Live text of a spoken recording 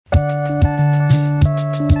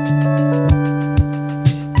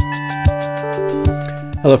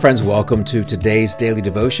Hello friends, welcome to today's daily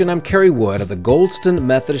devotion. I'm Kerry Wood of the Goldston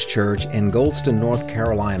Methodist Church in Goldston, North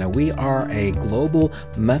Carolina. We are a global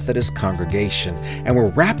Methodist congregation, and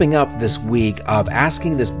we're wrapping up this week of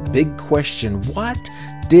asking this big question: what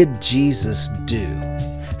did Jesus do?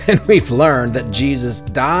 And we've learned that Jesus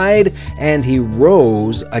died and he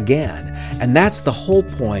rose again. And that's the whole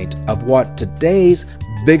point of what today's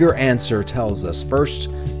bigger answer tells us.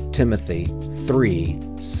 1 Timothy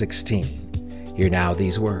 3:16. Hear now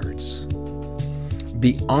these words.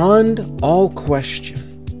 Beyond all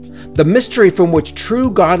question, the mystery from which true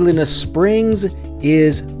godliness springs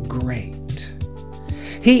is great.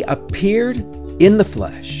 He appeared in the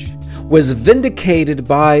flesh, was vindicated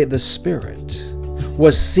by the Spirit,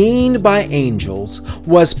 was seen by angels,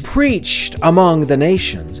 was preached among the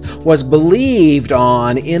nations, was believed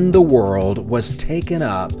on in the world, was taken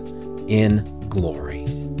up in glory.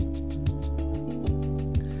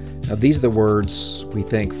 Now, these are the words, we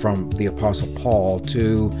think, from the Apostle Paul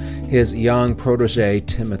to his young protege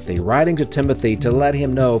Timothy, writing to Timothy to let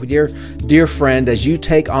him know, dear friend, as you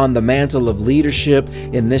take on the mantle of leadership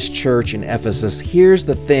in this church in Ephesus, here's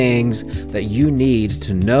the things that you need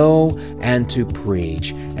to know and to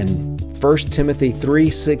preach. And 1 Timothy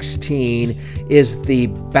 3:16 is the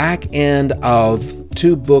back end of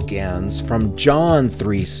two bookends from John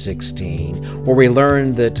 3:16, where we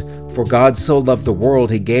learn that for God so loved the world,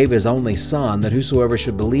 he gave his only Son, that whosoever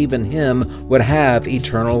should believe in him would have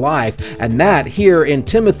eternal life. And that here in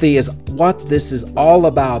Timothy is what this is all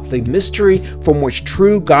about, the mystery from which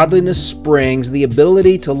true godliness springs, the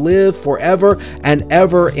ability to live forever and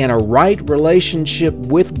ever in a right relationship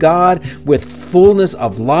with God, with fullness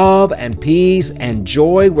of love and peace and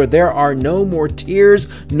joy, where there are no more tears,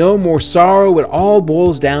 no more sorrow. It all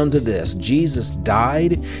boils down to this: Jesus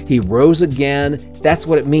died, he rose again. That's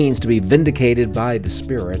what it means to be vindicated by the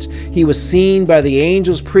Spirit. He was seen by the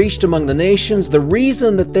angels, preached among the nations. The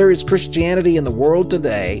reason that there is Christianity in the world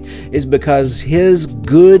today is because his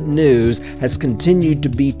good news has continued to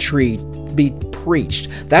be preached.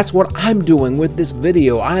 That's what I'm doing with this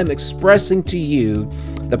video. I am expressing to you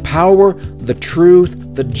the power, the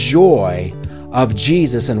truth, the joy of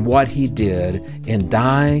Jesus and what he did in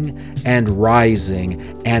dying and rising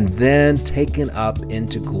and then taken up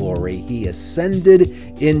into glory. He ascended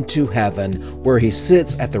into heaven, where he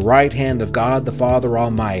sits at the right hand of God the Father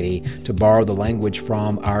Almighty, to borrow the language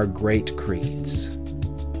from our great creeds.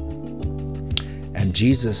 And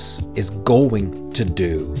Jesus is going to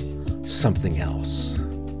do something else.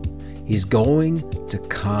 He's going to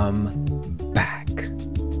come back.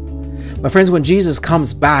 My friends, when Jesus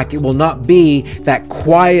comes back, it will not be that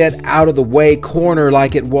quiet, out-of-the-way corner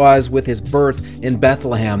like it was with his birth in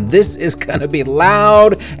Bethlehem. This is going to be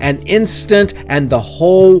loud and instant, and the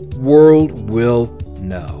whole world will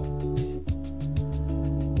know.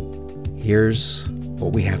 Here's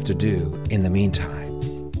what we have to do in the meantime.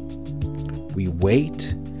 We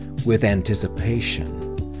wait with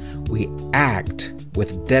anticipation. We act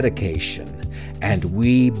with dedication. And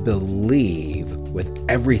we believe with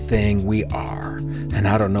everything we are. And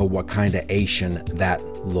I don't know what kind of Asian that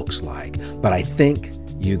looks like, but I think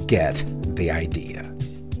you get the idea.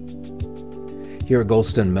 Here at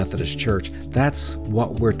Goldston Methodist Church, that's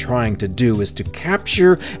what we're trying to do, is to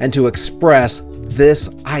capture and to express this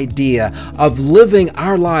idea of living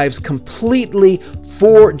our lives completely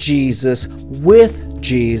for Jesus, with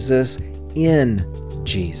Jesus, in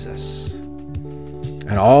Jesus.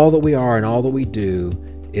 And all that we are and all that we do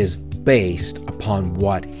is based upon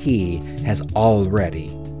what he has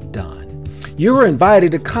already done. You're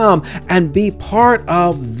invited to come and be part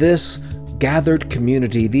of this gathered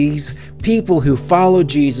community, these people who follow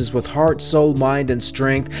Jesus with heart, soul, mind, and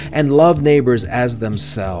strength, and love neighbors as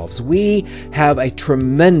themselves. We have a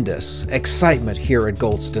tremendous excitement here at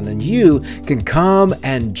Goldston, and you can come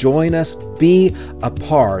and join us, be a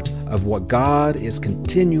part of what God is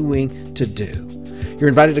continuing to do. You're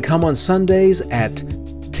invited to come on Sundays at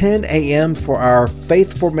 10 a.m. for our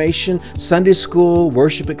faith formation, Sunday school,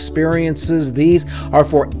 worship experiences. These are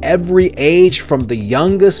for every age, from the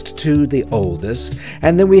youngest to the oldest.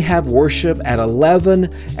 And then we have worship at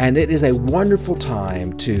 11, and it is a wonderful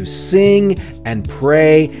time to sing and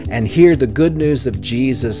pray and hear the good news of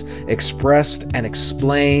Jesus expressed and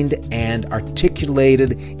explained and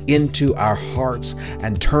articulated into our hearts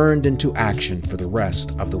and turned into action for the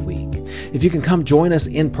rest of the week. If you can come join us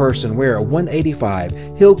in person, we're at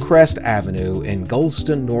 185 Hillcrest Avenue in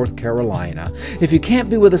Goldston, North Carolina. If you can't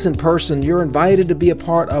be with us in person, you're invited to be a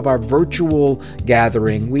part of our virtual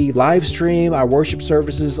gathering. We live stream our worship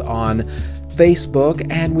services on Facebook,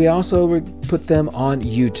 and we also put them on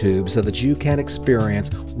YouTube so that you can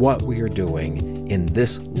experience what we are doing in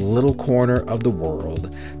this little corner of the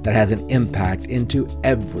world that has an impact into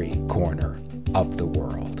every corner of the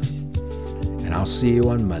world. And I'll see you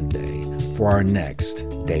on Monday for our next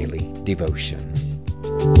daily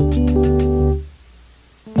devotion.